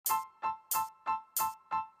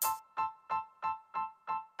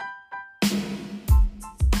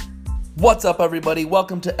What's up, everybody?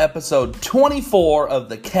 Welcome to episode 24 of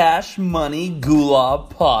the Cash Money Gula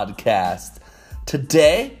podcast.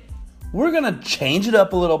 Today, we're going to change it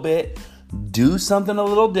up a little bit, do something a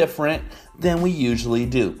little different than we usually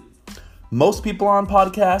do. Most people on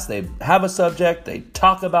podcasts, they have a subject, they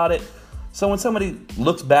talk about it. So when somebody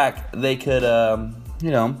looks back, they could,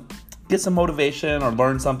 get some motivation or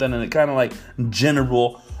learn something, and it kind of like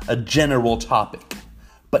a general topic.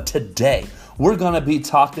 But today, we're going to be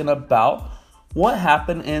talking about what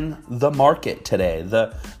happened in the market today,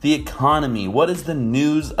 the economy. What is the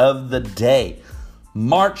news of the day?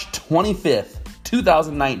 March 25th,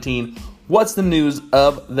 2019. What's the news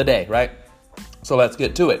of the day, right? So let's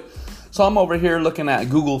get to it. So I'm over here looking at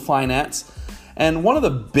Google Finance, and one of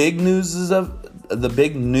the big news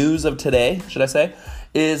of today, should I say,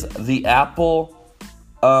 is the Apple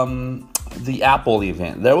event.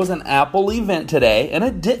 There was an Apple event today, and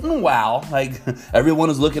it didn't wow. Like, everyone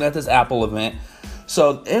was looking at this Apple event.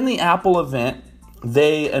 So in the Apple event,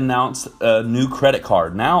 they announced a new credit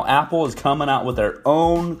card. Now Apple is coming out with their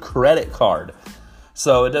own credit card.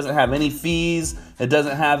 So it doesn't have any fees. It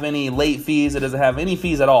doesn't have any late fees. It doesn't have any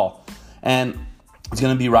fees at all. And it's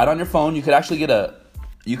going to be right on your phone. You could actually get a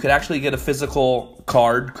physical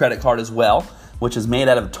card, credit card as well, which is made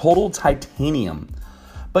out of total titanium.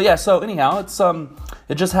 But yeah, so anyhow, it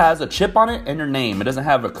just has a chip on it and your name. It doesn't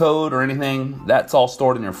have a code or anything. That's all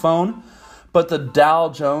stored in your phone. But the Dow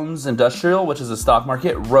Jones Industrial, which is a stock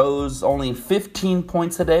market, rose only 15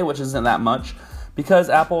 points a day, which isn't that much, because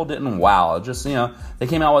Apple didn't wow. Just, they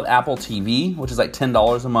came out with Apple TV, which is like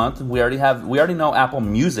 $10 a month. We already know Apple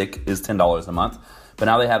Music is $10 a month, but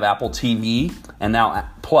now they have Apple TV and now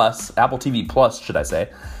Apple TV Plus, should I say.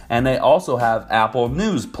 And they also have Apple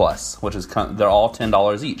News Plus, which is they're all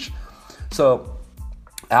 $10 each. So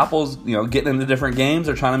Apple's getting into different games.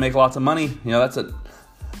 They're trying to make lots of money. That's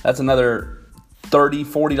another $30,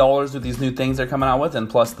 $40 with these new things they're coming out with, and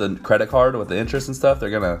plus the credit card with the interest and stuff. They're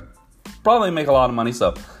gonna probably make a lot of money.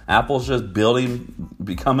 So Apple's just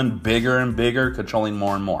becoming bigger and bigger, controlling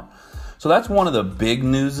more and more. So that's one of the big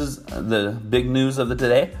news of the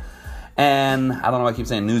day. And I don't know why I keep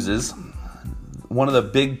saying newses. One of the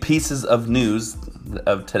big pieces of news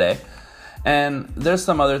of today. And there's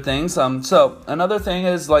some other things. So another thing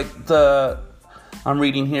is I'm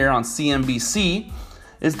reading here on CNBC,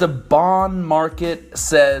 is the bond market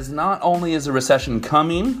says not only is a recession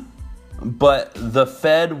coming, but the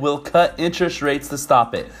Fed will cut interest rates to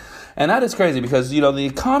stop it. And that is crazy because, the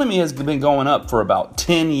economy has been going up for about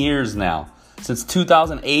 10 years now. Since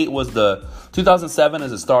 2007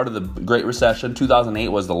 is the start of the Great Recession. 2008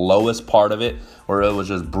 was the lowest part of it, where it was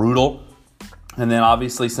just brutal. And then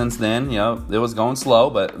obviously since then, it was going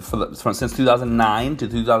slow. But since 2009 to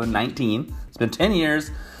 2019, it's been 10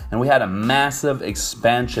 years, and we had a massive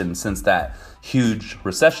expansion since that huge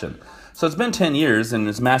recession. So it's been 10 years, and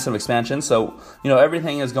it's massive expansion. So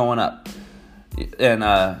everything is going up. And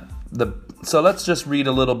so let's just read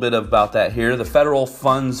a little bit about that here. The federal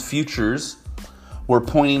funds futures were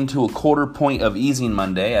pointing to a quarter point of easing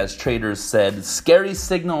Monday, as traders said scary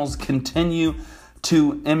signals continue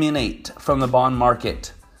to emanate from the bond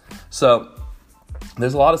market. So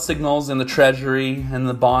there's a lot of signals in the Treasury and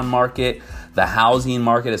the bond market, the housing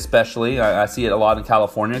market especially. I see it a lot in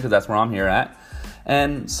California because that's where I'm here at.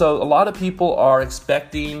 And so a lot of people are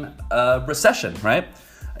expecting a recession, right?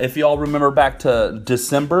 If you all remember back to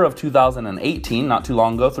December of 2018, not too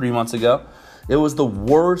long ago, 3 months ago, it was the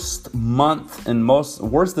worst month and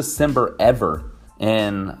worst December ever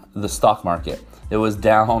in the stock market. It was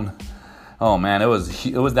down. Oh man, it was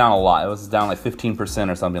down a lot. It was down like 15%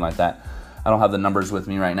 or something like that. I don't have the numbers with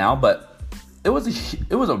me right now, but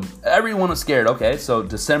everyone was scared. Okay, so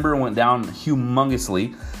December went down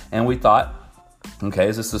humongously, and we thought, okay,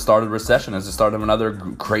 is this the start of the recession? Is this the start of another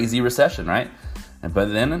crazy recession, right?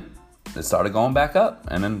 But then it started going back up.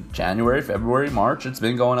 And then January, February, March, it's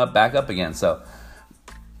been going back up again. So,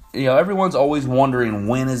 everyone's always wondering,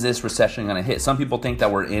 when is this recession going to hit? Some people think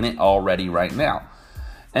that we're in it already right now.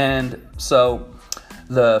 And so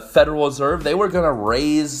the Federal Reserve, they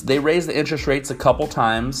raised the interest rates a couple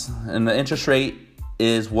times. And the interest rate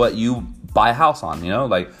is what you buy a house on,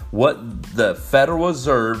 like what the Federal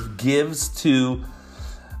Reserve gives to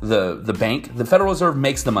the bank. The Federal Reserve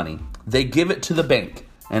makes the money. They give it to the bank,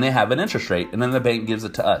 and they have an interest rate, and then the bank gives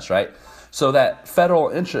it to us, right? So that federal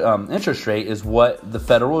interest rate is what the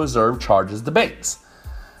Federal Reserve charges the banks.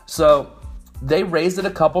 So they raised it a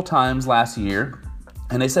couple times last year,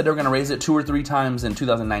 and they said they were going to raise it 2 or 3 times in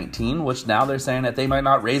 2019, which now they're saying that they might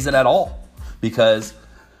not raise it at all because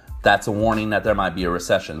that's a warning that there might be a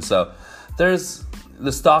recession. So there's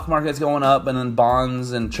the stock market's going up, and then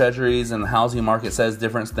bonds and treasuries and the housing market says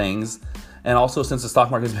different things. And also, since the stock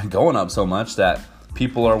market's been going up so much, that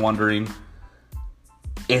people are wondering,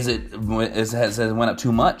 has it went up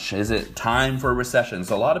too much? Is it time for a recession?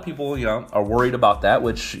 So a lot of people, are worried about that,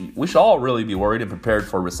 which we should all really be worried and prepared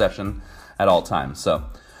for a recession at all times. So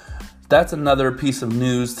that's another piece of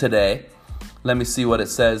news today. Let me see what it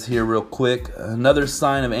says here real quick. Another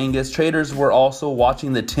sign of Angus. Traders were also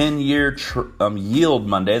watching the 10-year yield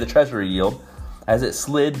Monday, the Treasury yield, as it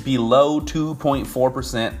slid below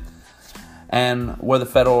 2.4%, and where the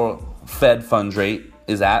Fed funds rate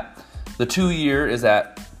is at. The 2-year is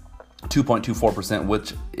at 2.24%,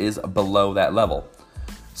 which is below that level.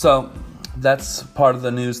 So that's part of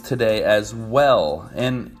the news today as well.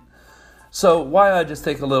 And so why I just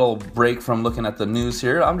take a little break from looking at the news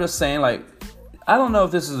here, I'm just saying, I don't know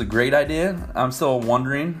if this is a great idea. I'm still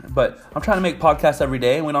wondering, but I'm trying to make podcasts every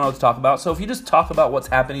day and we don't know what to talk about. So if you just talk about what's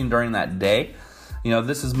happening during that day,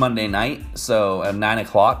 this is Monday night, so at 9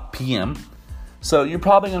 o'clock p.m. So you're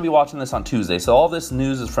probably going to be watching this on Tuesday. So all this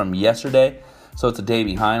news is from yesterday, so it's a day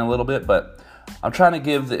behind a little bit, but I'm trying to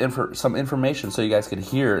give some information so you guys could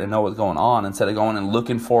hear and know what's going on instead of going and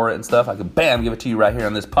looking for it and stuff. I could, give it to you right here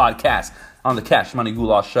on this podcast on the Cash Money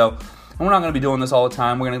Goulash Show. And we're not going to be doing this all the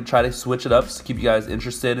time. We're going to try to switch it up to keep you guys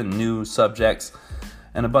interested in new subjects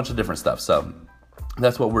and a bunch of different stuff. So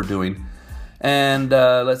that's what we're doing. And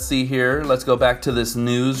let's see here. Let's go back to this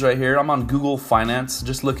news right here. I'm on Google Finance,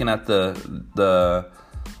 just looking at the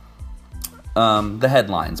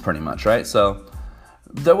headlines pretty much, right? So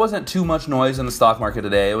there wasn't too much noise in the stock market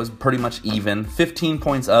today. It was pretty much even. 15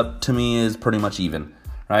 points up to me is pretty much even,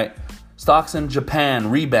 right? Stocks in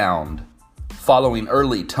Japan rebound following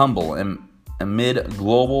early tumble amid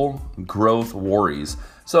global growth worries.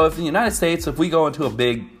 So if the United States, if we go into a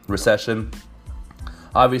big recession,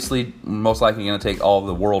 obviously most likely going to take all of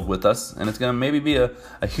the world with us, and it's going to maybe be a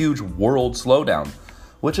huge world slowdown,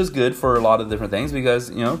 which is good for a lot of different things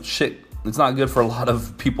because, it's not good for a lot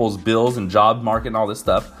of people's bills and job market and all this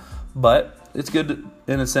stuff, but it's good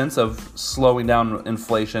in a sense of slowing down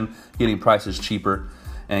inflation, getting prices cheaper,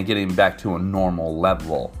 and getting back to a normal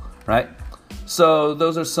level, right? So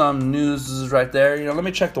those are some news right there. Let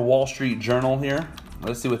me check the Wall Street Journal here.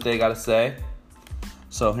 Let's see what they got to say.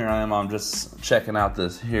 So here I am. I'm just checking out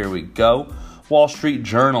this. Here we go. Wall Street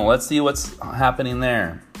Journal. Let's see what's happening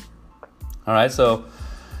there. All right. So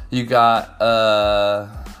you got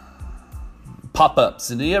pop-ups.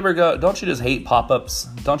 Do you ever go? Don't you just hate pop-ups?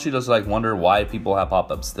 Don't you just wonder why people have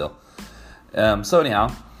pop-ups still? So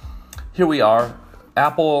anyhow, here we are.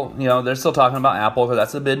 Apple, they're still talking about Apple because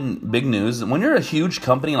that's a big news. When you're a huge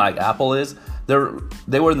company like Apple is,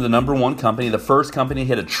 they were the number one company. The first company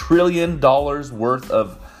hit $1 trillion worth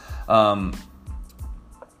of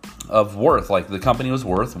worth. The company was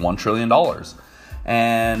worth $1 trillion.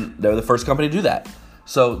 And they're the first company to do that.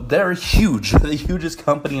 So they're huge, the hugest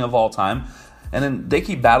company of all time. And then they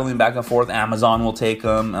keep battling back and forth. Amazon will take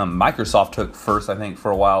them. Microsoft took first, I think,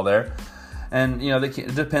 for a while there. And,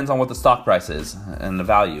 it depends on what the stock price is and the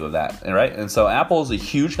value of that, right? And so Apple is a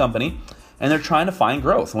huge company, and they're trying to find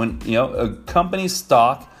growth. When, a company's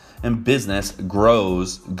stock and business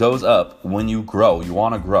goes up when you grow. You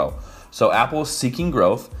want to grow. So Apple is seeking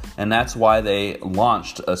growth, and that's why they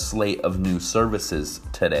launched a slate of new services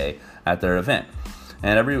today at their event.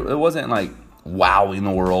 And it wasn't wowing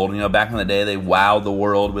the world. Back in the day, they wowed the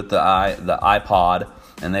world with the iPod,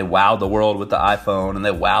 and they wowed the world with the iPhone, and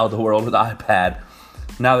they wowed the world with the iPad.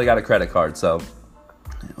 Now they got a credit card, so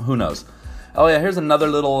who knows? Oh yeah, here's another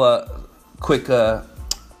little quick headline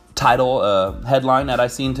that I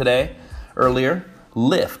seen today earlier.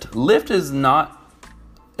 Lyft is not.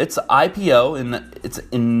 Its IPO in its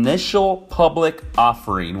initial public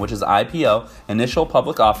offering, which is IPO, initial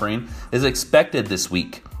public offering, is expected this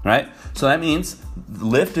week. Right? So that means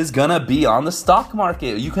Lyft is going to be on the stock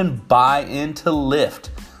market. You can buy into Lyft,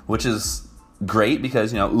 which is great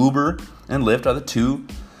because, Uber and Lyft are the two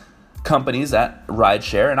companies that ride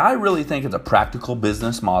share. And I really think it's a practical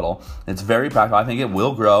business model. It's very practical. I think it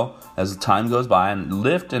will grow as time goes by. And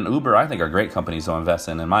Lyft and Uber, I think, are great companies to invest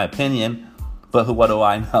in my opinion. But what do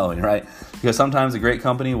I know, right? Because sometimes a great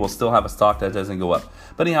company will still have a stock that doesn't go up.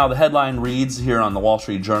 But anyhow, the headline reads here on the Wall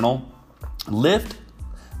Street Journal, Lyft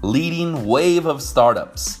leading wave of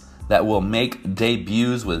startups that will make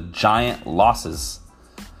debuts with giant losses.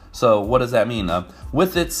 So what does that mean?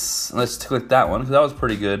 Let's click that one because that was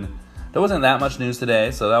pretty good. There wasn't that much news today,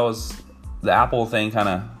 so that was the Apple thing kind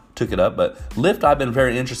of took it up. But Lyft, I've been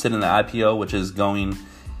very interested in the IPO, which is going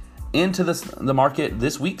into the market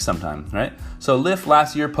this week sometime, right? So Lyft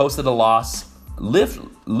last year posted a loss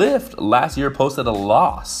Lyft last year posted a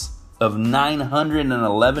loss of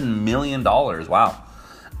 $911 million. Wow.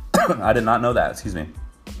 I did not know that. Excuse me.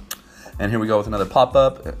 And here we go with another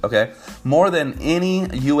pop-up. Okay. More than any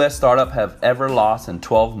U.S. startup have ever lost in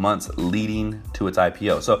 12 months leading to its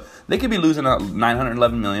IPO. So they could be losing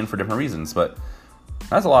 $911 million for different reasons, but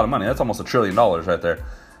that's a lot of money. That's almost $1 trillion right there.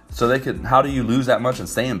 So how do you lose that much and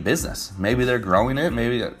stay in business? Maybe they're growing it.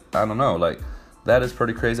 Maybe, I don't know. Like, that is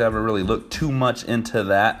pretty crazy. I haven't really looked too much into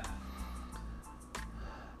that.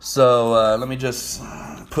 So let me just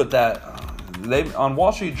put that. On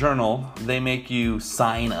Wall Street Journal, they make you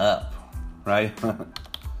sign up, right?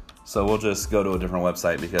 So we'll just go to a different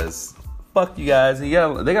website because fuck you guys. They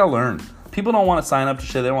gotta learn. People don't want to sign up to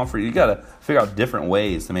shit they don't want free. You gotta figure out different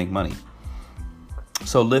ways to make money.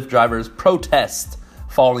 So Lyft drivers protest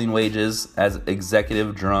falling wages as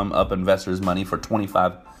executive drum up investors' money for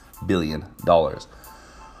 $25 billion.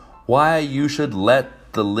 Why you should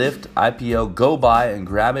let the Lyft IPO go by and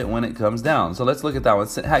grab it when it comes down. So let's look at that one.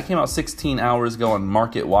 It came out 16 hours ago on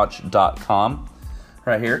marketwatch.com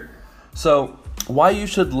right here. So why you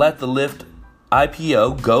should let the Lyft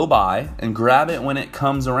IPO go by and grab it when it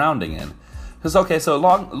comes around again. Because, okay, so a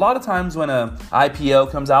lot of times when a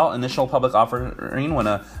IPO comes out, initial public offering, when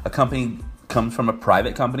a company comes from a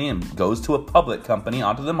private company and goes to a public company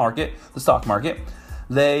onto the market, the stock market,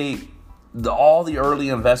 all the early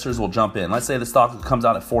investors will jump in. Let's say the stock comes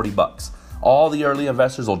out at $40. All the early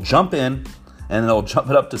investors will jump in and they'll jump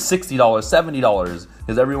it up to $60, $70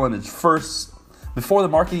 because everyone is first before the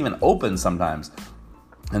market even opens sometimes.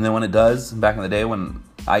 And then when it does, back in the day when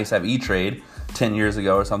I used to have E-Trade 10 years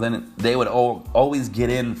ago or something, they would always get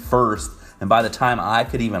in first. And by the time I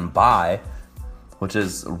could even buy, which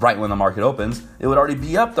is right when the market opens, it would already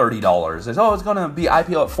be up $30. It's going to be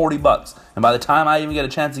IPO at $40. And by the time I even get a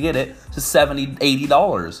chance to get it, it's $70,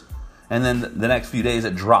 $80. And then the next few days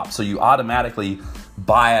it drops. So you automatically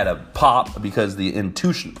buy at a pop because the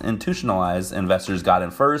institutionalized investors got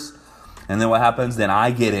in first. And then what happens? Then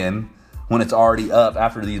I get in when it's already up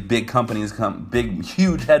after these big companies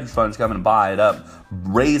huge hedge funds come and buy it up,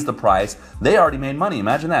 raise the price. They already made money.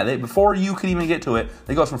 Imagine that. Before you could even get to it,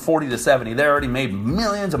 it goes from 40 to 70. They already made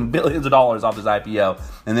millions and billions of dollars off this IPO.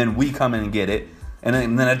 And then we come in and get it.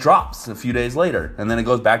 And then it drops a few days later. And then it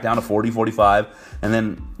goes back down to 40, 45. And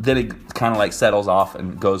then it kind of like settles off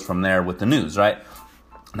and goes from there with the news, right?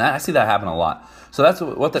 And I see that happen a lot. So that's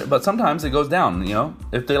but sometimes it goes down, you know.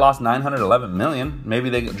 If they lost 911 million, maybe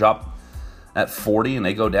they drop at 40 and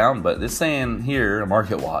they go down. But it's saying here,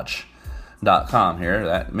 marketwatch.com here,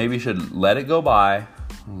 that maybe you should let it go by,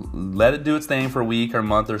 let it do its thing for a week or a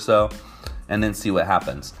month or so, and then see what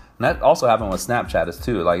happens. And that also happened with Snapchat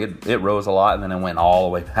too. Like it rose a lot and then it went all the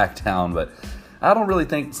way back down. But I don't really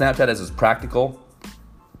think Snapchat is as practical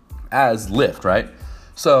as Lyft, right?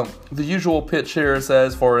 So the usual pitch here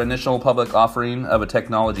says for initial public offering of a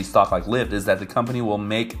technology stock like Lyft is that the company will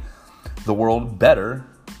make the world better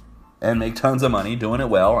and make tons of money doing it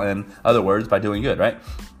well, in other words, by doing good, right?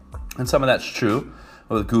 And some of that's true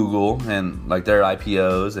with Google and like their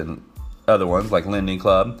IPOs and other ones like Lending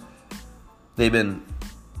Club. They've been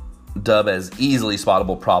dubbed as easily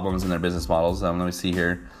spottable problems in their business models. Let me see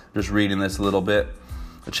here. Just reading this a little bit.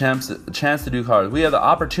 A chance to do cars. We have the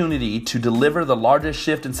opportunity to deliver the largest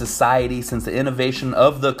shift in society since the innovation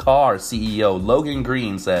of the car, CEO Logan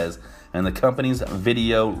Green says, in the company's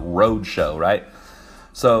video roadshow, right?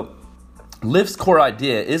 So Lyft's core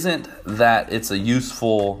idea isn't that it's a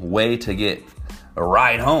useful way to get a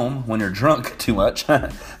ride home when you're drunk too much.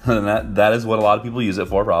 that is what a lot of people use it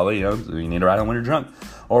for, probably. You need a ride home when you're drunk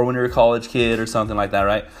or when you're a college kid or something like that,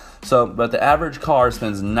 right? So, but the average car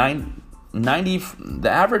spends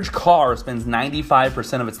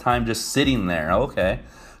 95% of it's time just sitting there. Okay,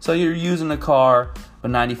 so you're using the car, but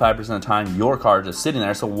 95% of the time your car is just sitting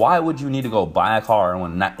there. So why would you need to go buy a car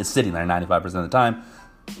when it's sitting there 95% of the time?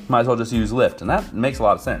 Might as well just use Lyft, and that makes a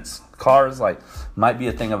lot of sense. Cars might be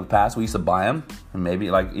a thing of the past. We used to buy them, and maybe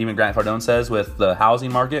even Grant Cardone says with the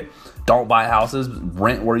housing market, don't buy houses,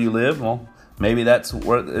 rent where you live. Well, maybe that's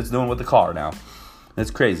what it's doing with the car now. It's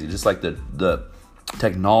crazy, just like the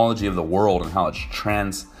technology of the world and how it's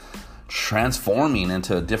transforming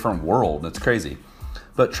into a different world. It's crazy.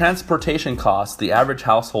 But transportation costs the average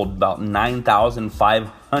household about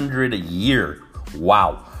 $9,500 a year.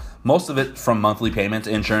 Wow. Most of it from monthly payments,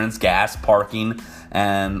 insurance, gas, parking,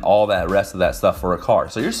 and all that rest of that stuff for a car.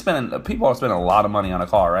 So people are spending a lot of money on a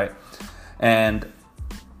car, right? And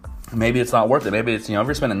maybe it's not worth it. Maybe it's, if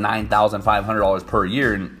you're spending $9,500 per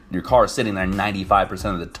year and your car is sitting there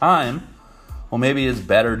 95% of the time, well, maybe it's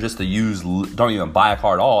better just to don't even buy a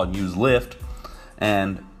car at all and use Lyft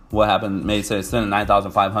and what happened? Maybe say spending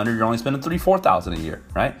 $9,500, you're only spending $3,000-$4,000 a year,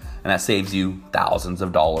 right? And that saves you thousands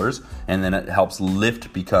of dollars, and then it helps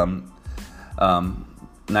Lyft become.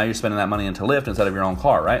 Now you're spending that money into Lyft instead of your own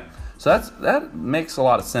car, right? So that makes a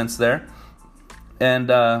lot of sense there.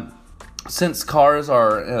 And since cars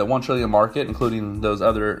are a $1 trillion market, including those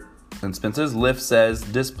other expenses, Lyft says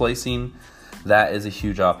displacing that is a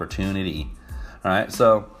huge opportunity. All right,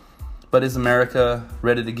 so, but is America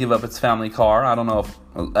ready to give up its family car? I don't know if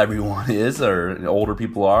everyone is, or older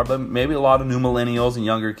people are, but maybe a lot of new millennials and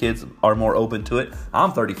younger kids are more open to it.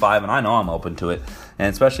 I'm 35 and I know I'm open to it,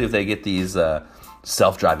 and especially if they get these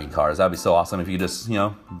self-driving cars. That'd be so awesome if you just, you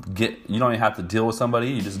don't even have to deal with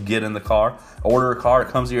somebody. You just get in the car, order a car, it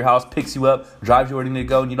comes to your house, picks you up, drives you where you need to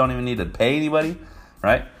go, and you don't even need to pay anybody,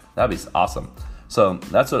 right? That'd be awesome. So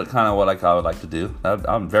that's what I would like to do.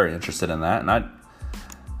 I'm very interested in that, and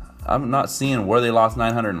I'm not seeing where they lost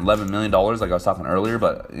 $911 million like I was talking earlier,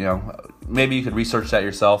 but maybe you could research that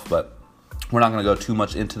yourself, but we're not going to go too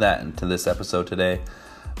much into that into this episode today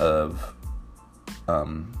of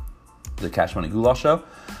the Cash Money Goulash Show.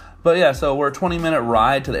 But yeah, so we're a 20-minute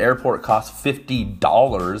ride to the airport costs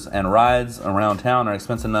 $50, and rides around town are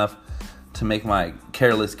expensive enough to make my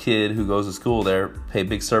careless kid who goes to school there pay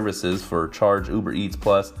big services for charge Uber Eats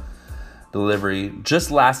plus delivery.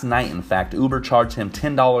 Just last night, in fact, Uber charged him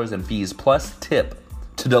 $10 in fees plus tip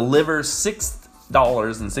to deliver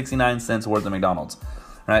 $6.69 worth of McDonald's. All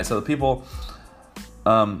right, so the people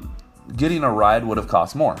getting a ride would have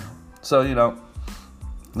cost more. So,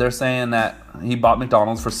 they're saying that he bought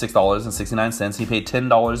McDonald's for $6.69. He paid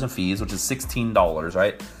 $10 in fees, which is $16,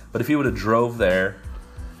 right? But if he would have drove there,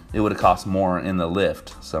 it would have cost more in the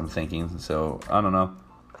Lyft. So I'm thinking, I don't know.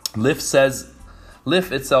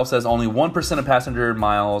 Lyft itself says only 1% of passenger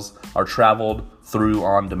miles are traveled through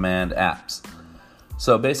on-demand apps.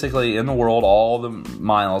 So basically, in the world, all the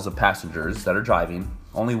miles of passengers that are driving,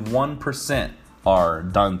 only 1% are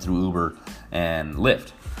done through Uber and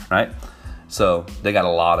Lyft, right? So they got a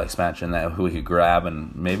lot of expansion that we could grab,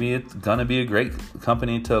 and maybe it's going to be a great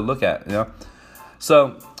company to look at,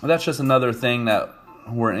 So that's just another thing that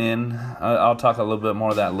we're in. I'll talk a little bit more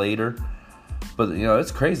of that later. But,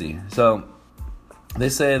 it's crazy. So they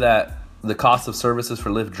say that the cost of services for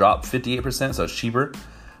Lyft dropped 58%, so it's cheaper,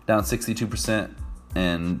 down 62%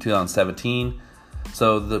 in 2017.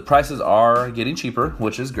 So the prices are getting cheaper,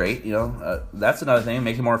 which is great. That's another thing,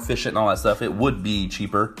 make it more efficient and all that stuff. It would be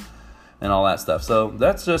cheaper and all that stuff. So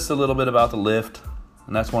that's just a little bit about the Lyft.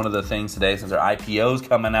 And that's one of the things today, since their IPO's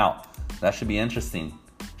coming out. That should be interesting.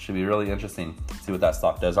 Should be really interesting to see what that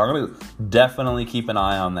stock does. I'm going to definitely keep an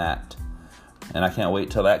eye on that. And I can't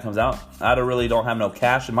wait till that comes out. I really don't have no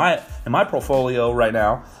cash in my portfolio right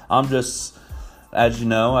now. I'm just, as you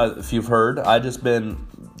know, if you've heard, I just been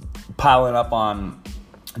piling up on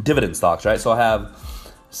dividend stocks, right? So I have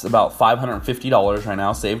about $550 right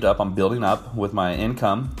now saved up. I'm building up with my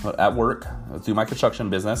income at work through my construction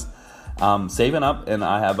business. Saving up, and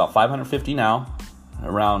I have about $550 now.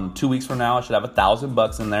 Around 2 weeks from now, I should have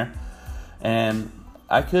 $1,000 in there, and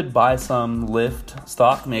I could buy some Lyft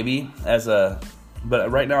stock maybe but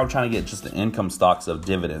right now I'm trying to get just the income stocks of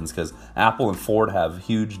dividends, because Apple and Ford have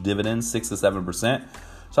huge dividends, 6 to 7%.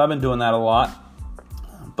 So I've been doing that a lot.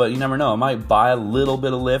 But you never know. I might buy a little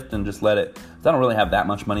bit of Lyft and just let it. I don't really have that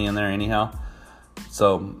much money in there anyhow.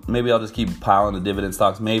 So maybe I'll just keep piling the dividend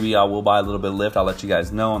stocks. Maybe I will buy a little bit of Lyft. I'll let you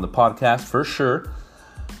guys know on the podcast for sure.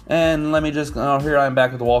 And let me just, here I am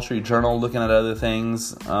back at the Wall Street Journal looking at other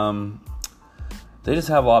things. They just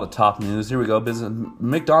have a lot of top news. Here we go.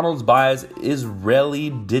 McDonald's buys Israeli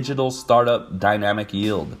digital startup Dynamic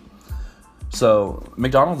Yield. So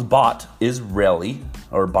McDonald's buying Israeli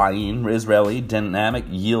Dynamic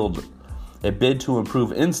Yield, a bid to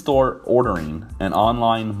improve in-store ordering and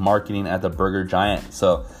online marketing at the burger giant.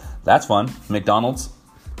 So that's fun. McDonald's,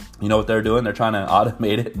 you know what they're doing? They're trying to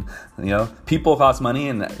automate it. People cost money,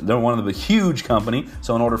 and they're one of the huge company.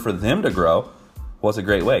 So in order for them to grow, what's a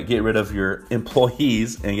great way? Get rid of your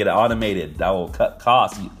employees and get it automated. That will cut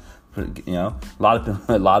costs. A lot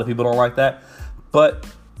of people don't like that, but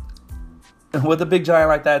with a big giant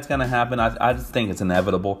like that, it's going to happen. I just think it's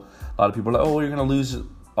inevitable. A lot of people are like, you're going to lose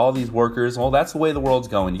all these workers. Well, that's the way the world's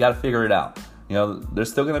going. You got to figure it out.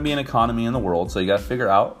 There's still going to be an economy in the world, so you got to figure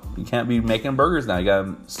out. You can't be making burgers now. You got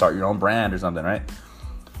to start your own brand or something, right?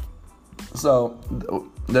 So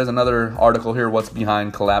there's another article here. What's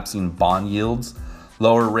behind collapsing bond yields?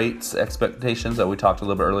 Lower rates expectations that we talked a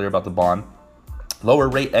little bit earlier about the bond. Lower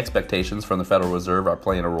rate expectations from the Federal Reserve are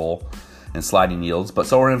playing a role in sliding yields, but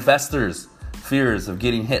so are investors' fears of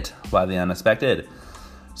getting hit by the unexpected.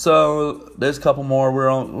 So there's a couple more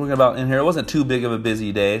we're about in here. It wasn't too big of a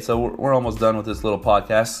busy day, so we're almost done with this little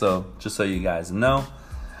podcast. So just so you guys know,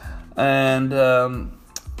 and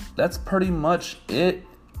that's pretty much it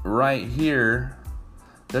right here.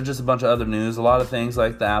 There's just a bunch of other news. A lot of things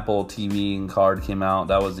like the Apple TV and card came out.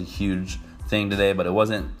 That was a huge thing today, but it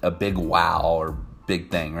wasn't a big wow or big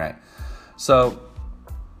thing, right? So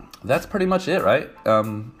that's pretty much it, right?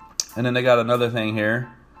 And then they got another thing here.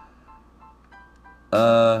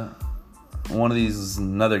 One of these,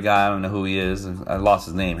 another guy, I don't know who he is. I lost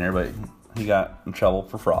his name here, but he got in trouble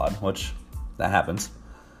for fraud, which that happens.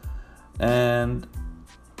 And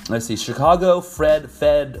let's see, Chicago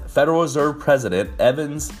Federal Reserve President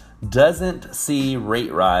Evans doesn't see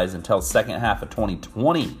rate rise until second half of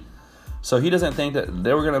 2020. So he doesn't think that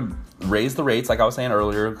they were going to raise the rates, like I was saying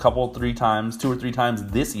earlier, two or three times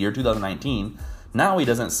this year, 2019. Now he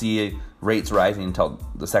doesn't see rates rising until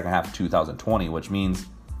the second half of 2020, which means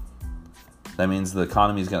the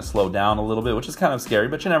economy is going to slow down a little bit, which is kind of scary,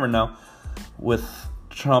 but you never know. With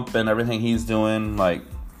Trump and everything he's doing, like,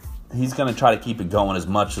 he's going to try to keep it going as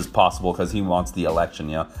much as possible because he wants the election,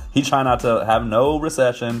 you know. He's trying not to have no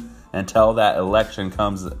recession until that election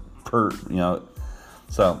comes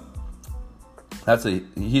So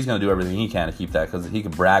he's going to do everything he can to keep that because he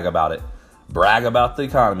can brag about it. Brag about the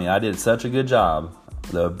economy. I did such a good job.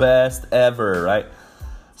 The best ever, right?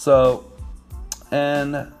 So,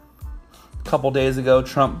 and a couple days ago,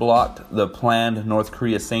 Trump blocked the planned North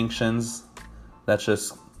Korea sanctions. That's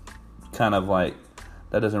just kind of like,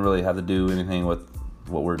 that doesn't really have to do anything with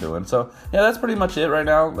what we're doing. So, yeah, that's pretty much it right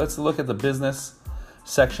now. Let's look at the business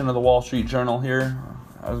section of the Wall Street Journal here.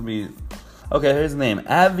 Okay, here's the name.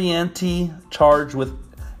 Avianti charged with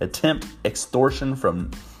attempt extortion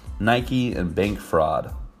from Nike and bank fraud.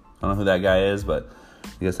 I don't know who that guy is, but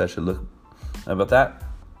I guess I should look about that.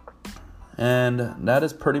 And that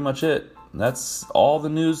is pretty much it. That's all the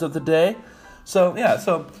news of the day. So, yeah,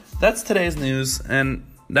 so that's today's news, and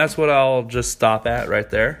that's what I'll just stop at right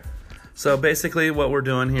there. So basically what we're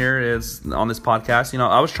doing here is on this podcast,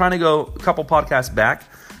 I was trying to go a couple podcasts back.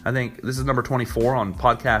 I think this is number 24 on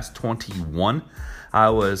podcast 21. I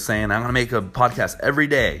was saying I'm going to make a podcast every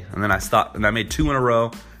day. And then I stopped and I made 2 in a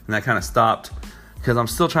row and I kind of stopped because I'm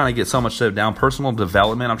still trying to get so much stuff down. Personal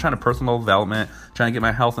development. I'm trying to get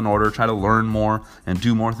my health in order, try to learn more and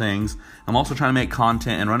do more things. I'm also trying to make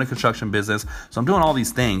content and run a construction business. So I'm doing all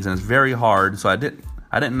these things and it's very hard. So I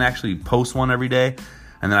didn't actually post one every day.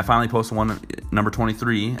 And then I finally posted one,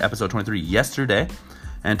 episode 23 yesterday.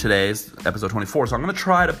 And today's episode 24. So I'm not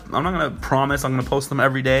going to promise I'm going to post them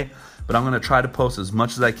every day, but I'm going to try to post as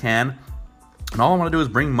much as I can. And all I want to do is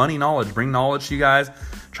bring knowledge to you guys,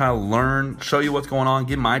 try to learn, show you what's going on,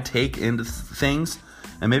 give my take into things.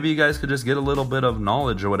 And maybe you guys could just get a little bit of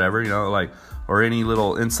knowledge or whatever, or any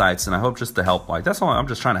little insights. And I hope just to help, that's all. I'm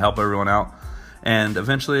just trying to help everyone out. And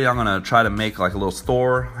eventually I'm going to try to make a little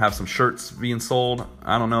store, have some shirts being sold.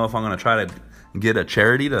 I don't know if I'm going to try to get a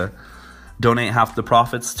charity to donate half the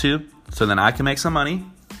profits to, so then I can make some money,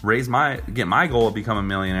 get my goal of become a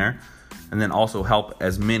millionaire, and then also help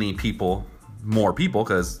as many people, more people,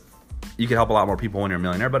 because you can help a lot more people when you're a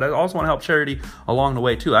millionaire. But I also want to help charity along the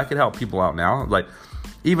way too. I could help people out now.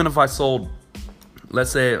 Even if I sold, let's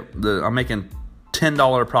say I'm making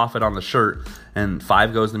 $10 profit on the shirt, and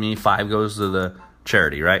 5 goes to me, 5 goes to the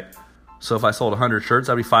charity, right? So if I sold 100 shirts,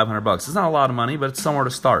 that'd be $500. It's not a lot of money, but it's somewhere to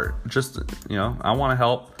start. Just, I want to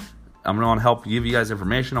help. I'm going to help give you guys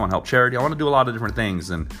information. I want to help charity. I want to do a lot of different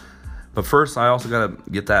things. But first, I also got to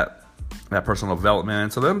get that personal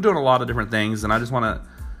development. So I'm doing a lot of different things, and I just want to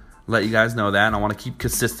let you guys know that. And I want to keep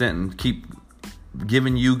consistent and keep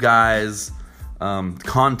giving you guys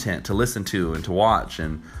content to listen to and to watch,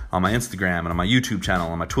 and on my Instagram and on my YouTube channel,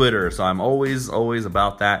 on my Twitter. So I'm always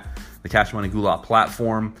about that. The Cash Money Gulag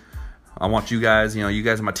platform. I want you guys. You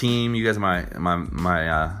guys are my team. You guys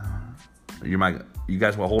are you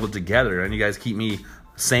guys will hold it together, and you guys keep me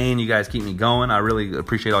sane. You guys keep me going. I really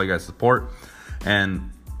appreciate all you guys' support.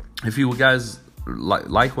 And if you guys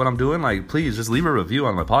like what I'm doing, please just leave a review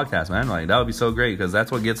on my podcast, man. That would be so great, because that's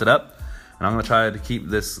what gets it up. And I'm going to try to keep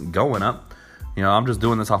this going up. I'm just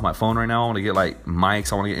doing this off my phone right now. I want to get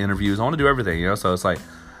mics. I want to get interviews. I want to do everything, so it's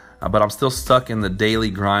but I'm still stuck in the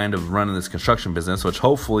daily grind of running this construction business, which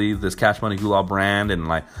hopefully this Cash Money Gulag brand, and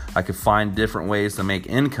I could find different ways to make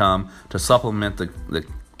income to supplement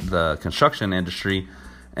the construction industry,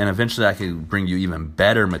 and eventually I could bring you even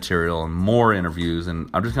better material and more interviews.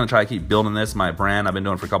 And I'm just going to try to keep building my brand. I've been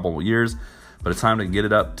doing it for a couple of years, but it's time to get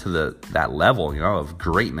it up to that level, of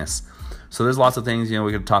greatness. So there's lots of things,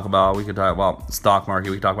 we could talk about. We could talk about stock market.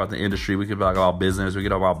 We could talk about the industry. We could talk about business. We could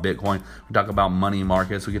talk about Bitcoin. We could talk about money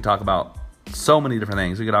markets. We could talk about so many different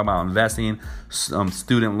things. We could talk about investing,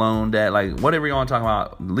 student loan debt, like whatever you want to talk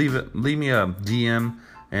about. Leave me a DM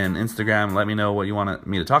and Instagram. Let me know what you want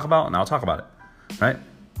me to talk about, and I'll talk about it. Right?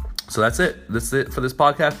 So that's it. That's it for this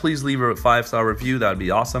podcast. Please leave a 5-star review. That would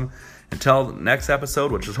be awesome. Until the next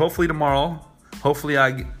episode, which is hopefully tomorrow. Hopefully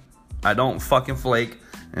I don't fucking flake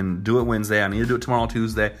and do it Wednesday. I need to do it tomorrow,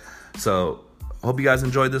 Tuesday. So hope you guys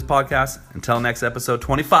enjoyed this podcast. Until next episode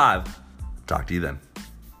 25. Talk to you then.